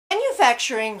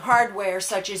Manufacturing hardware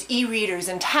such as e-readers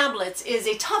and tablets is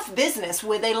a tough business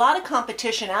with a lot of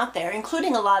competition out there,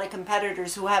 including a lot of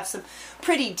competitors who have some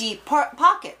pretty deep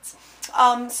pockets.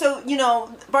 So, you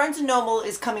know, Barnes & Noble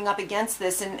is coming up against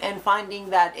this and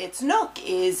finding that its Nook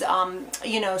is,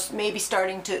 you know, maybe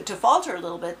starting to falter a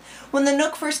little bit. When the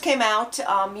Nook first came out,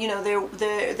 you know,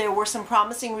 there were some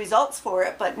promising results for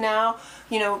it, but now,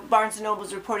 you know, Barnes & Noble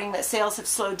is reporting that sales have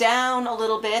slowed down a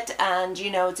little bit, and,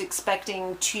 you know, it's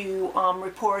expecting to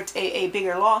report a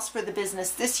bigger loss for the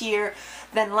business this year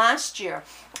than last year.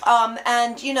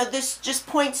 And, you know, this just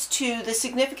points to the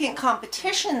significant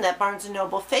competition that Barnes &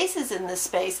 Noble faces in this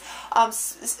space,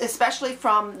 especially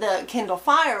from the Kindle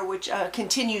Fire, which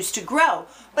continues to grow.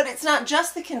 But it's not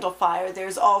just the Kindle Fire.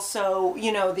 There's also,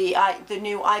 you know, the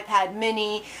new iPad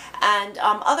Mini and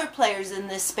other players in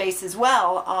this space as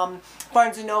well.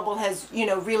 Barnes & Noble has, you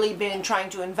know, really been trying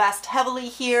to invest heavily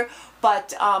here,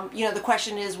 but, you know, the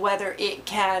question is whether it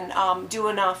can do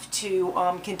enough to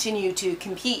continue to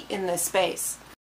compete in this space.